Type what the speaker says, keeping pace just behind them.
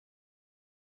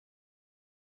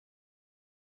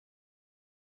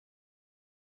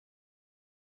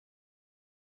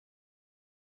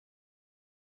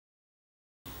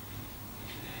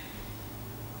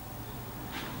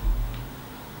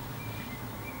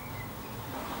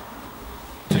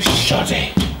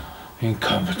shoddy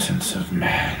incompetence of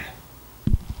man.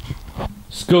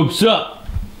 Scopes up!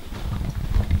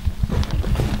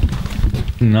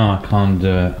 No, I can't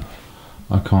do it.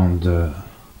 I can't do it.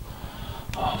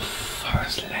 Oh, fuck,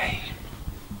 that's lame.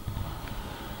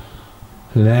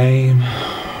 Lame.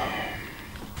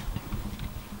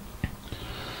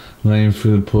 Lame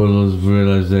through the portals of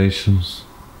realizations.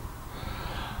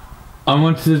 I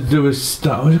wanted to do a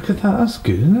start. Oh, look at that, that's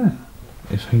good, isn't it?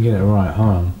 If I can get it right, hold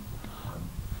on.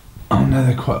 Oh no,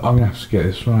 they're quite. I'm gonna have to get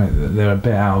this right. They're a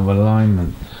bit out of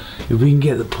alignment. If we can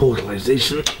get the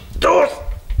portalization doors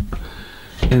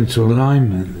into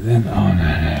alignment, then oh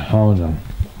no, hold on.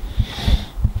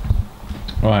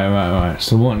 Right.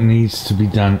 So what needs to be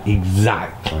done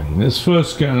exactly? Let's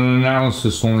first get an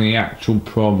analysis on the actual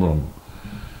problem.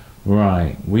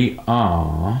 Right, we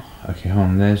are. Okay, hold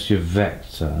on. There's your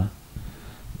vector.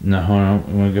 No, hold on.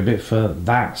 I'm gonna go a bit further.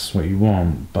 That's what you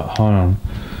want, but hold on.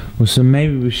 Well, so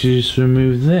maybe we should just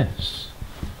remove this.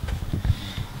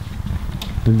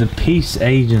 With the Peace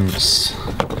Agents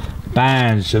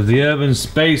badge of the Urban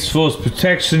Space Force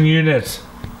Protection Unit.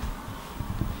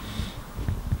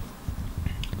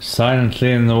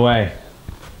 Silently in the way.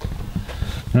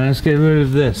 Now let's get rid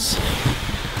of this.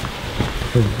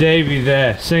 With Davey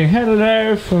there saying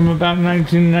hello from about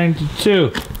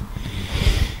 1992.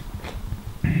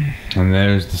 And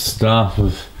there's the staff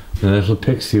of the little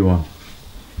pixie one.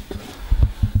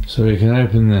 So we can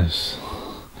open this.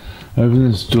 Open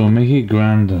this door, make it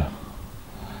grander.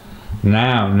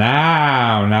 Now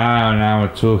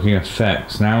we're talking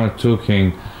effects. Now we're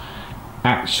talking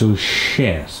actual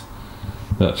shit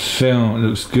that film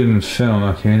looks good in film.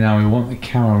 Okay, now we want the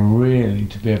camera really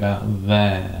to be about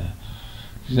there.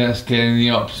 That's getting the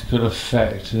optical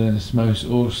effect at its most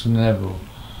awesome level.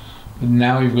 But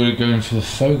now we've got to go in for the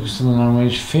focus on the long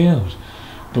range field.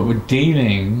 But we're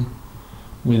dealing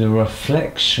with a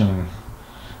reflection.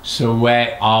 So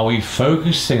where are we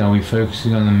focusing? Are we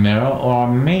focusing on the mirror or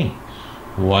on me?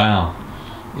 Well,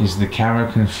 is the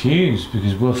camera confused?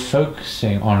 Because we're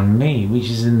focusing on me, which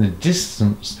is in the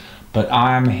distance, but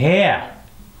I am here.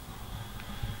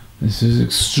 This is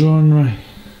extraordinary.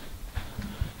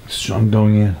 I'm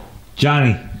going in.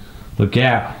 Johnny, look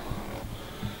out.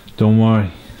 Don't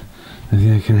worry. I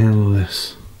think I can handle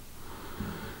this.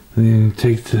 I think I can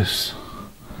take this.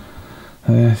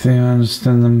 I think I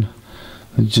understand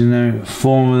the generic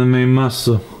form of the main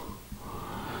muscle.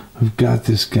 I've got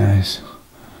this, guys.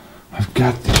 I've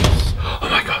got this. Oh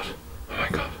my god. Oh my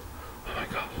god. Oh my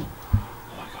god.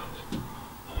 Oh my god.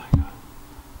 Oh my god.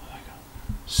 Oh my god.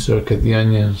 Circuit the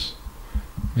onions.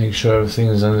 Make sure everything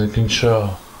is under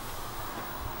control.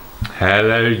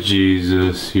 Hello,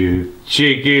 Jesus, you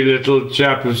cheeky little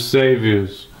chap of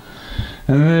saviors.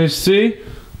 And then you see,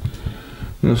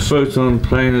 the photon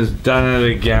plane has done it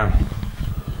again.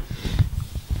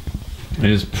 It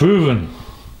is proven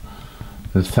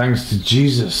that thanks to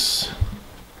Jesus,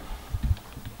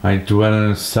 I dwell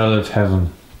in a cell of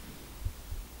heaven.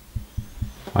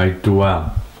 I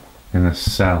dwell in a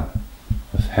cell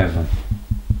of heaven.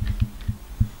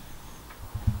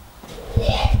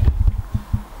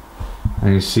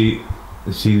 And you see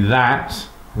that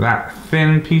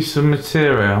thin piece of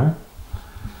material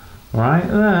right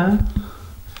there,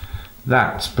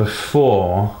 that's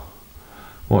before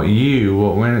what we're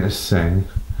witnessing,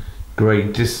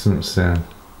 great distance in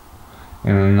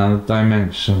another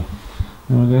dimension.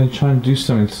 And we're going to try and do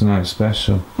something tonight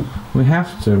special. We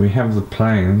have to. We have the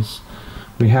planes,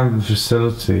 we have the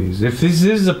facilities. If this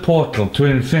is a portal to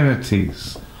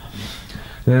infinities,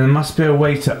 then there must be a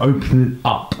way to open it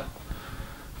up,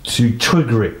 to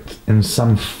trigger it in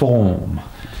some form.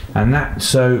 And that,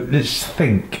 so let's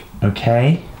think,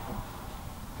 okay?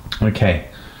 Okay,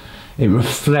 it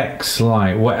reflects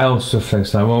light. What else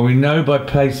reflects light? Well, we know by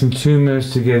placing two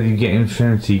mirrors together you get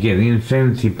infinity, you get the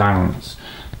infinity balance.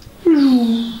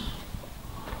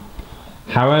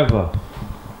 However,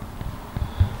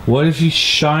 what if you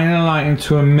shine a light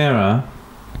into a mirror?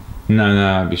 No,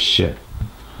 that'd be shit.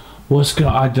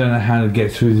 I don't know how to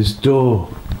get through this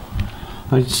door.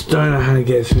 I just don't know how to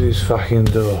get through this fucking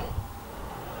door.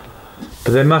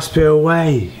 But there must be a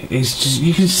way. It's just,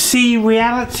 you can see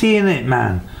reality in it,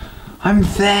 man. I'm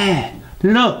there.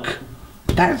 Look,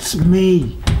 that's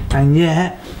me. And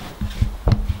yet,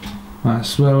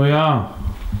 that's where we are.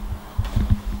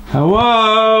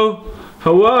 Hello?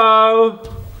 Hello?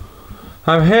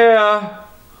 I'm here.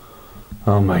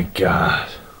 Oh my God.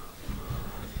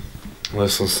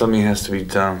 Listen, something has to be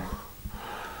done.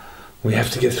 We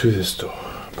have to get through this door.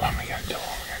 What am I going to do?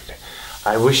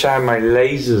 I wish I had my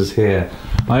lasers here.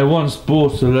 I once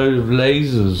bought a load of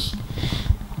lasers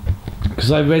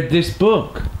because I read this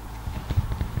book.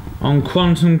 on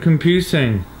quantum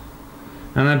computing.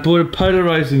 And I bought a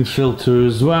polarizing filter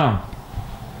as well.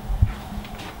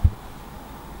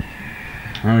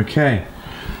 Okay.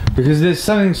 Because there's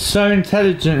something so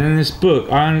intelligent in this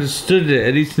book. I understood it,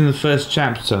 at least in the first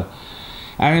chapter.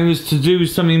 And it was to do with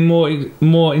something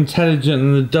more intelligent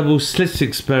than the double slit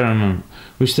experiment,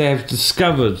 which they have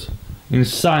discovered in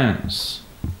science.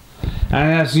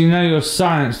 And as you know your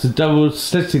science, the double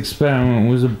slit experiment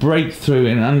was a breakthrough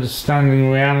in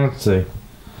understanding reality.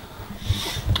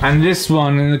 And this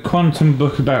one, in the quantum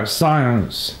book about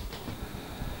science,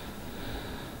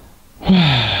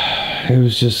 it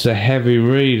was just a heavy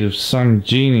read of some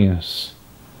genius.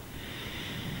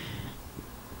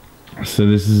 So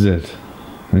this is it.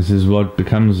 This is what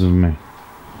becomes of me.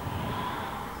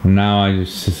 And now I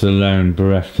just sit alone,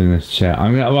 bereft in this chair.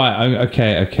 I'm gonna, right,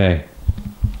 okay.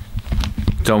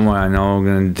 Don't worry, I know what I'm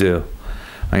gonna do.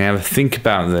 I'm gonna have a think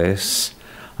about this.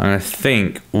 I'm gonna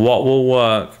think what will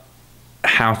work,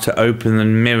 how to open the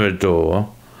mirror door,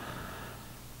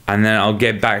 and then I'll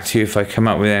get back to you if I come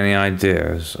up with any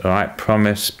ideas. Alright,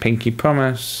 promise, pinky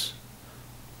promise.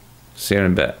 See you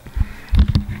in a bit.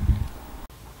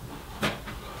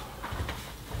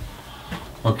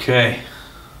 Okay.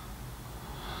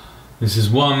 This is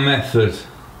one method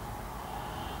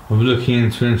of looking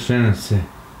into infinity.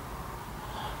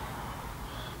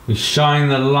 We shine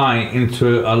the light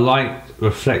into a light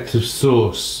reflective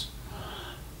source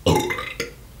to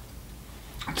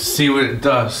see what it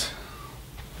does.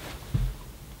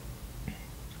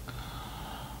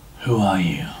 Who are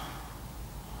you?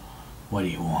 What do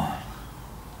you want?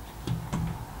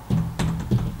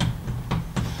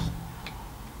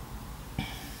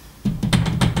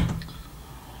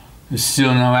 There's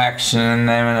still no action in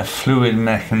there in a fluid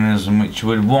mechanism which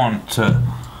would want to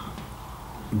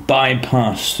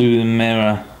bypass through the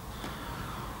mirror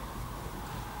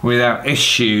without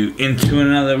issue into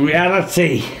another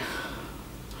reality.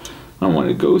 I want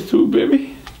to go through,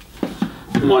 baby.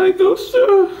 I want to go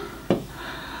through.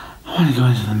 I want to go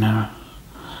into the mirror.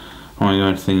 I want to go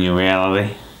into the new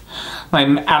reality. Like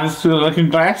Alice through the looking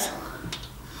glass.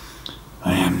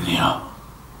 I am Neo.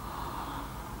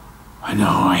 I know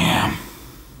who I am.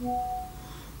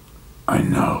 I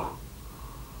know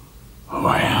who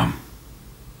I am.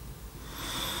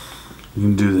 We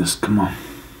can do this, come on.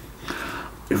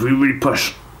 If we really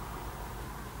push.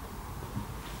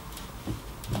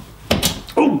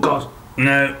 Oh God,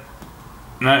 no.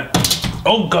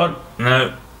 Oh God,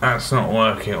 no. That's not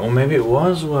working. Or maybe it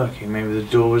was working. Maybe the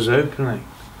door was opening.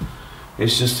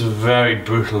 It's just a very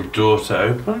brutal door to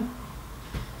open.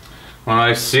 When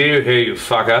I see you here, you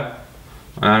fucker,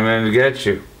 I'm going to get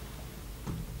you.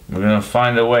 We're going to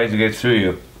find a way to get through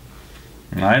you.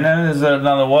 I know there's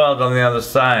another world on the other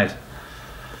side.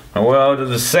 A world of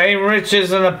the same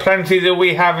riches and the plenty that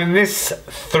we have in this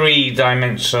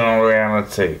three-dimensional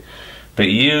reality. But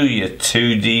you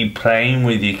 2D plane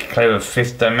with your clever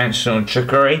fifth-dimensional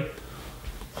trickery?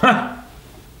 Huh!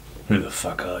 Who the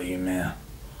fuck are you, man?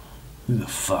 Who the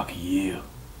fuck are you?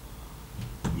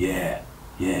 Yeah,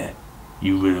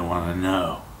 you really want to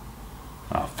know.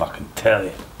 I'll fucking tell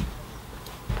you.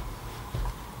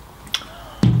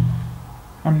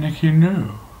 I'm Nicky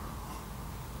New.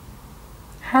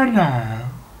 Hello.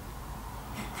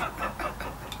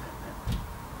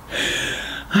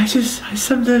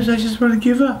 Sometimes I just want to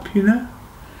give up, you know?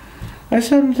 I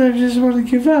sometimes just want to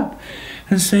give up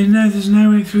and say, no, there's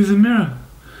no way through the mirror.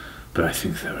 But I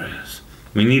think there is.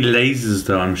 We need lasers,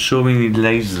 though. I'm sure we need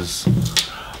lasers.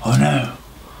 Oh, no.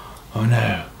 Oh,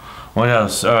 no. What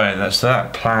else? Alright, so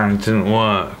that plan didn't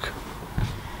work.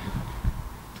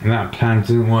 And that plan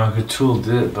didn't work at all,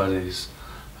 did it, buddies?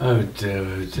 Oh dear,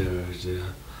 oh dear, oh dear.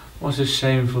 What a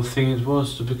shameful thing it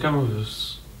was to become of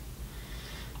us.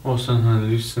 What an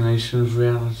hallucination of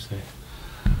reality.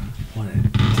 What a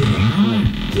dick, what a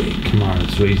dick. Come on,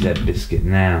 let's raise that biscuit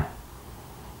now.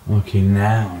 Okay,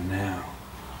 now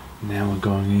we're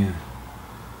going in.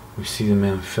 We see the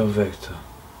man Phil Vector.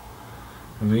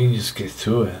 And we can just get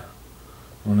through it.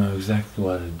 We'll know exactly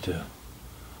what to do.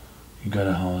 You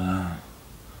gotta hold on.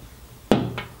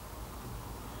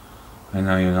 I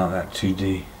know you're not that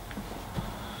 2D.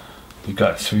 You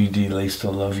got 3D laced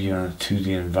all over you in a 2D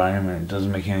environment. It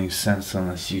doesn't make any sense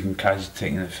unless you can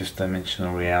cogitate in a fifth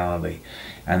dimensional reality.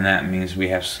 And that means we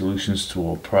have solutions to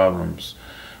all problems.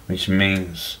 Which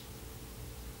means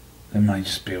there might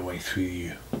just be a way through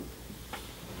you.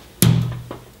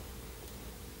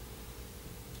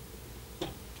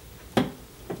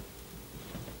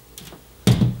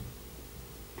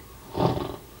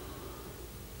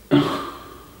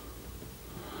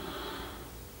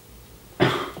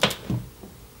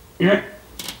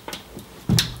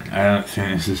 I don't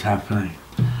think this is happening.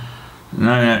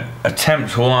 No,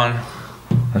 attempt 1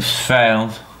 has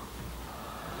failed.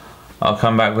 I'll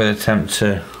come back with attempt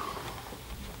 2.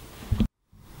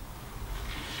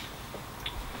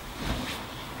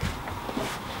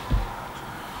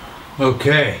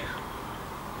 Okay.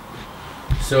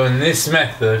 So in this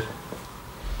method,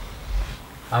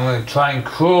 I'm going to try and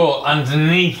crawl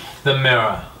underneath the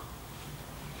mirror.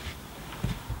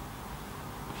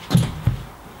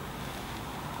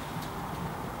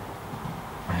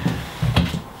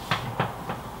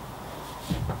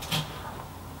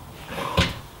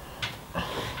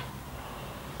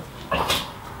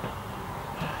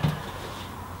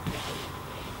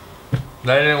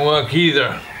 That didn't work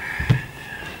either.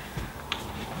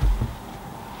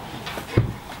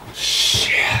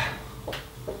 Shit.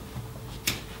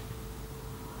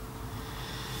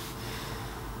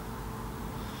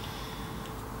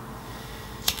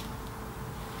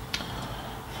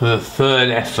 For the third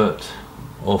effort,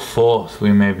 or fourth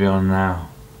we may be on now,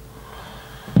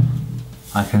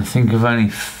 I can think of only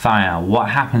fire. What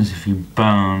happens if you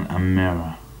burn a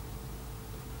mirror?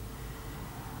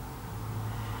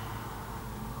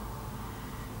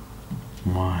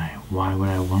 Why? Why would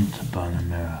I want to burn a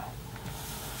mirror?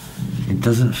 It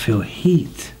doesn't feel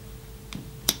heat.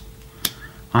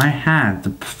 I had the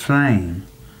flame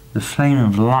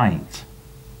of light.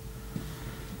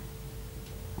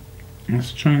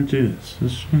 Let's try and do this.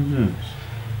 Let's try and do this.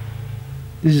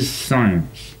 This is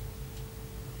science.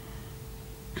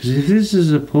 Because if this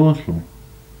is a portal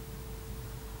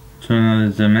to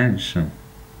another dimension,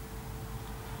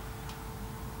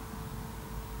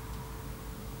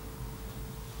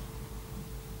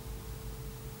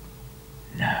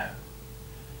 no,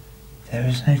 there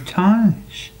is no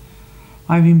tarnish.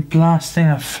 I've been blasting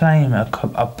a flame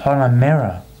upon a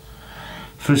mirror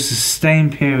for a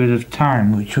sustained period of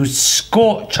time, which would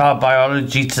scorch our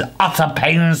biology to utter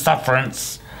pain and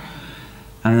sufferance,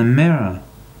 and the mirror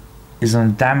is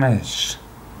undamaged.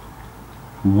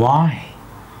 Why?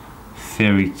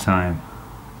 Theory time.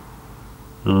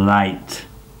 Light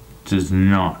does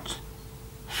not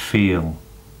feel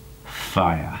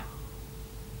fire.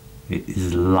 It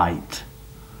is light.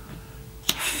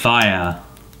 Fire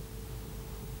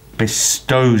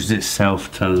bestows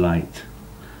itself to light.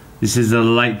 This is a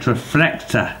light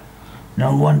reflector.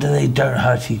 No wonder they don't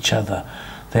hurt each other.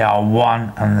 They are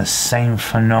one and the same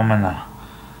phenomena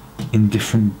in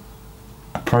different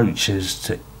approaches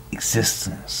to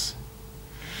existence.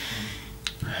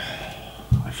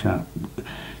 I feel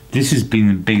this has been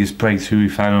the biggest breakthrough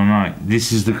we've had all night.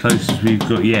 This is the closest we've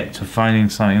got yet to finding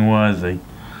something worthy.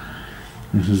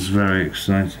 This is very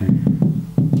exciting.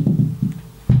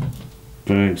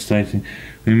 Very exciting.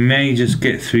 We may just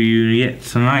get through you yet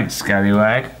tonight,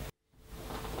 Scallywag.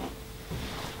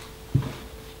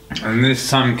 And this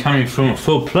time coming from a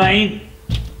full plane.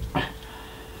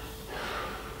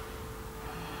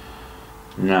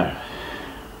 No.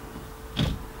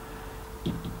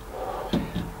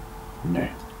 No.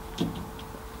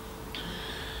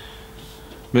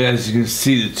 But as you can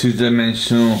see, the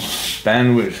two-dimensional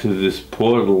bandwidth of this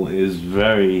portal is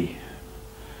very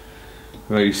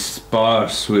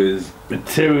sparse with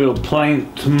material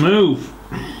plane to move.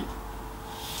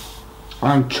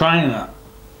 I'm trying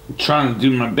to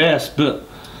do my best, but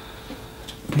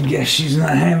I guess she's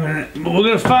not having it. But we're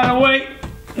gonna find a way.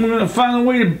 We're gonna find a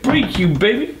way to break you,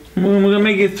 baby. We're gonna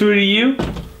make it through to you.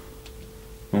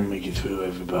 We'll make it through to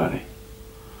everybody.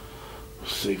 We'll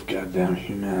save goddamn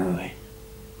humanity.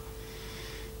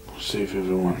 We'll save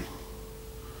everyone.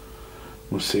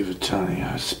 We'll save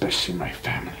Eternia, especially my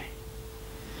family.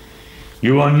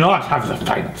 You will not have the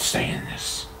final say in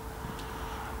this.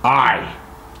 I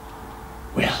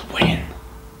will win.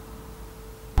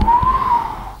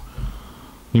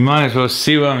 You might as well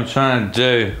see what I'm trying to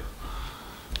do.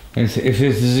 If this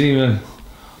is even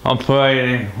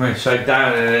operating, which I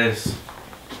doubt it is.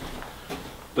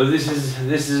 But this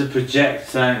is a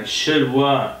projector and it should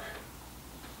work.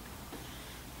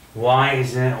 Why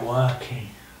isn't it working?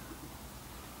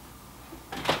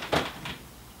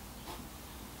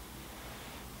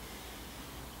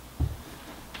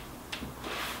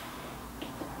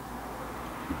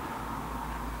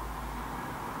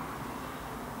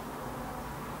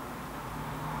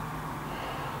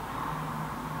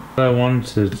 What I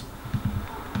wanted.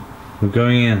 We're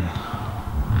going in.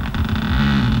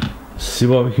 See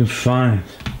what we can find.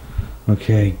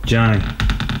 Okay, Johnny.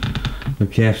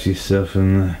 Look after yourself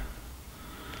in there.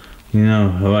 You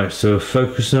know, alright, so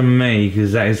focus on me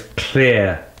because that is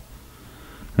clear.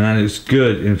 And that looks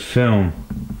good in film.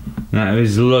 And that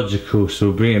is logical, so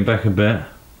we'll bring it back a bit.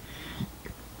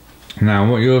 Now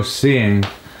what you're seeing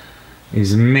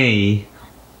is me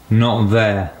not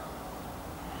there.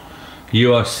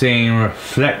 You are seeing a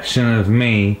reflection of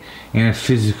me in a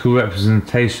physical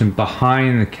representation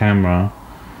behind the camera.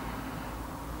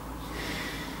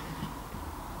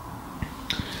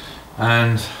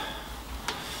 And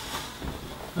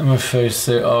I'm afraid to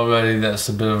say already that's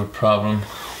a bit of a problem.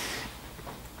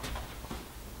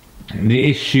 The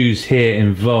issues here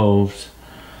involved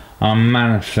are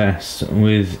manifest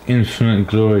with infinite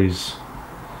glories.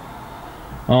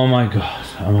 Oh my god,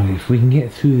 if we can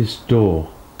get through this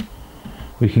door,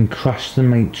 we can crush the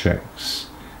Matrix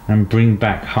and bring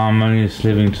back harmonious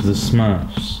living to the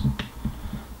Smurfs.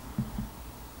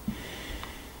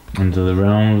 Into the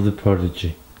realm of the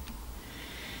prodigy.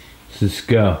 So let's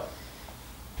go.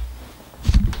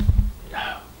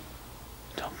 No,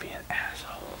 don't be an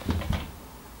asshole.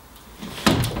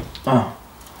 Oh.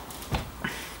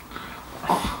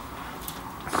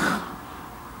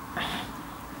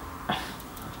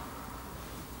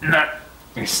 No,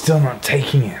 it's still not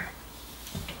taking it.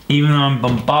 Even though I'm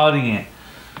bombarding it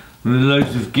with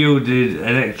loads of gilded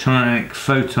electronic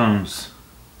photons.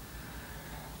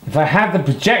 If I had the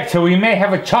projector, we may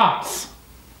have a chance.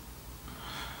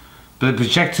 But the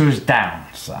projector is down,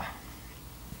 sir.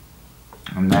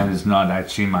 And that is not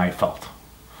actually my fault.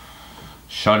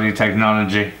 Shoddy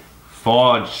technology,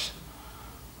 forged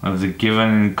of the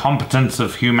given incompetence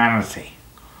of humanity.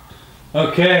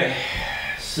 Okay,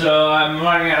 so I'm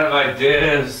running out of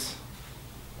ideas.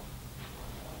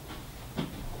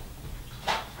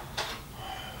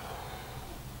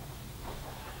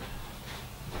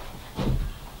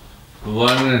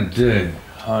 What I'm gonna do?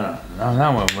 Hold on. No,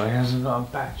 that won't work. It hasn't got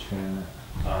a battery in it.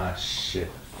 Oh shit.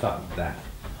 Fuck that.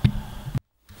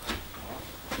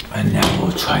 And now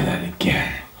we'll try that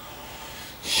again.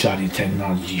 Shoddy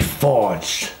technology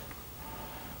forged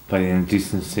by the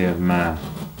indecency of man.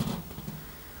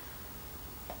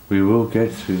 We will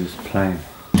get through this plane.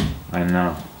 I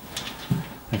know.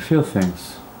 I feel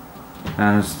things.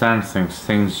 I understand things.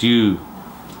 Things you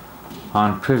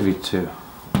aren't privy to.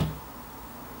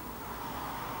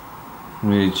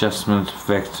 The adjustment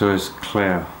vector is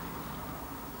clear.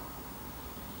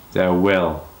 There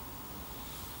will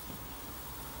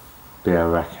be a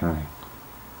reckoning.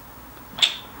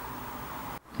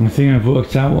 I think I've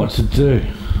worked out what to do.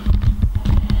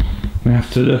 We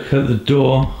have to look at the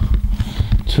door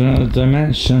to another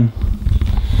dimension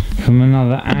from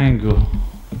another angle.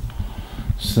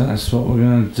 So that's what we're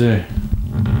going to do.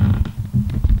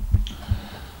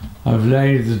 I've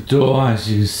laid the door,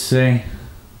 as you can see,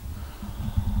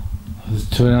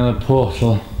 to another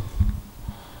portal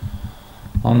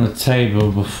on the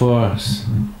table before us.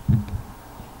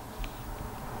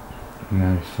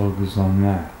 Now we focus on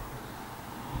that.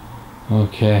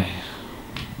 Okay.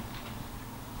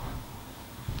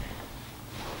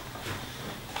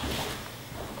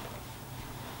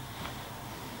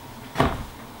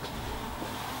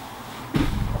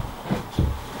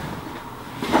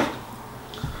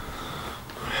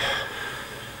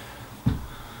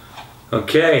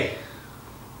 Okay.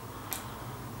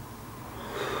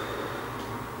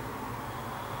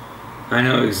 I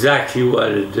know exactly what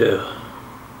to do.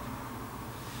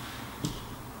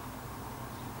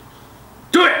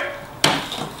 Do it!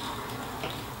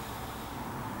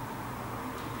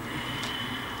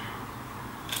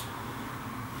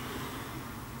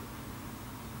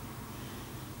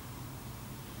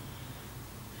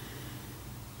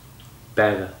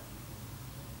 Better.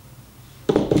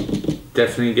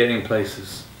 Definitely getting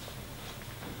places.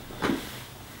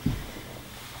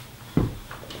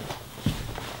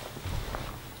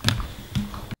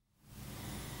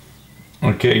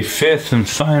 Okay, fifth and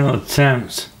final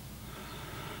attempt.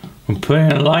 I'm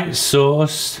putting a light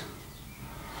source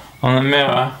on the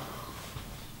mirror,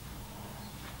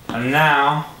 and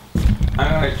now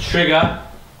I'm going to trigger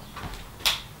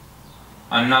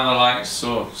another light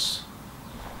source.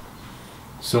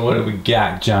 So what do we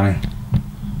got, Johnny?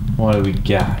 What do we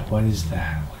got? What is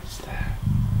that? What is that?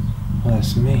 Oh,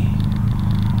 that's me.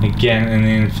 Again in the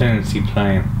infinity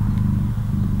plane.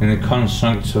 In the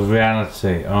construct of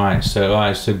reality. Alright, so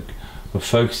we're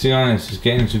focusing on this. It's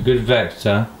getting to a good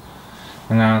vector.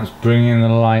 And now it's bringing the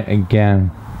light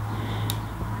again.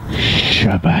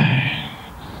 Shabang.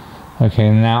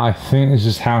 Okay, now I think this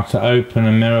is how to open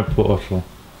a mirror portal.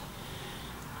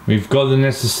 We've got the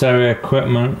necessary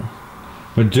equipment.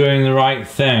 We're doing the right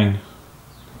thing.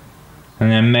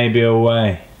 And there may be a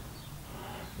way.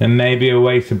 There may be a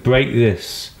way to break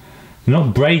this.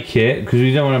 Not break it, because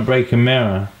we don't want to break a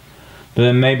mirror. But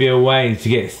there may be a way to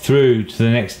get through to the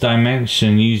next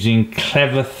dimension using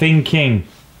clever thinking.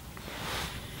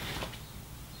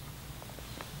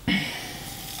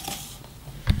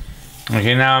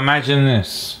 Okay, now imagine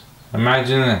this.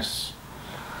 Imagine this.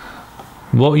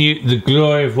 The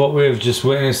glory of what we have just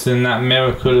witnessed in that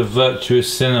miracle of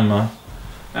virtuous cinema.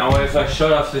 Now what if I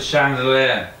shut off the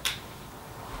chandelier?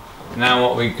 Now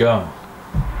what we got?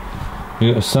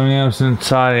 We got something else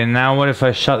entirely. Now what if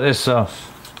I shut this off?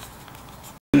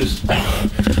 We're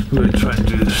gonna try and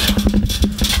do this.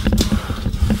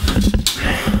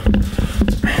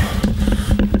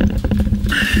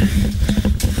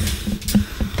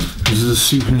 This is the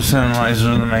super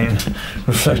analyzer of the main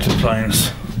reflector planes.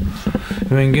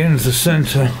 When getting to the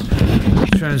centre,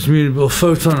 transmutable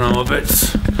photon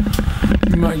orbits,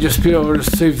 you might just be able to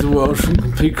save the world from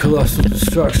complete colossal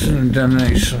destruction and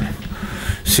damnation.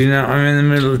 See, now I'm in the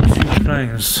middle of two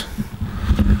planes.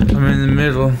 I'm in the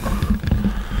middle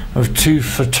of two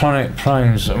photonic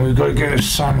planes, and we've got to get a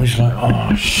sandwich like,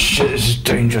 oh shit, this is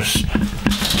dangerous.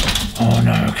 Oh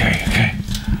no, okay.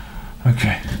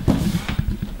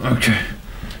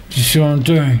 Do you see what I'm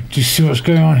doing? Do you see what's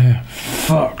going on here?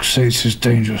 Fuck, say this is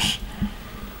dangerous.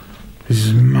 This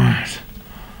is mad.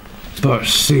 But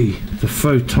see, the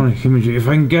photonic imagery, if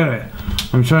I can get it.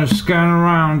 I'm trying to scan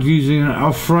around using an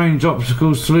off-range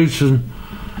optical solution,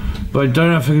 but I don't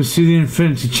know if I can see the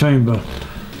infinity chamber.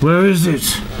 Where is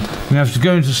it? We have to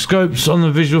go into scopes on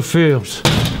the visual field.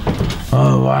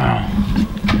 Oh wow.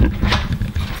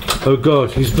 Oh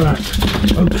god, he's back.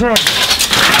 Oh crap.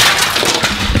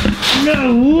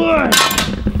 No way!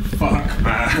 Fuck,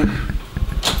 man.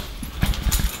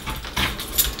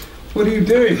 What are you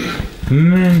doing?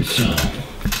 Mental.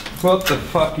 What the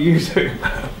fuck are you doing?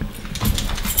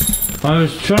 I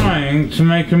was trying to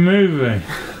make a movie.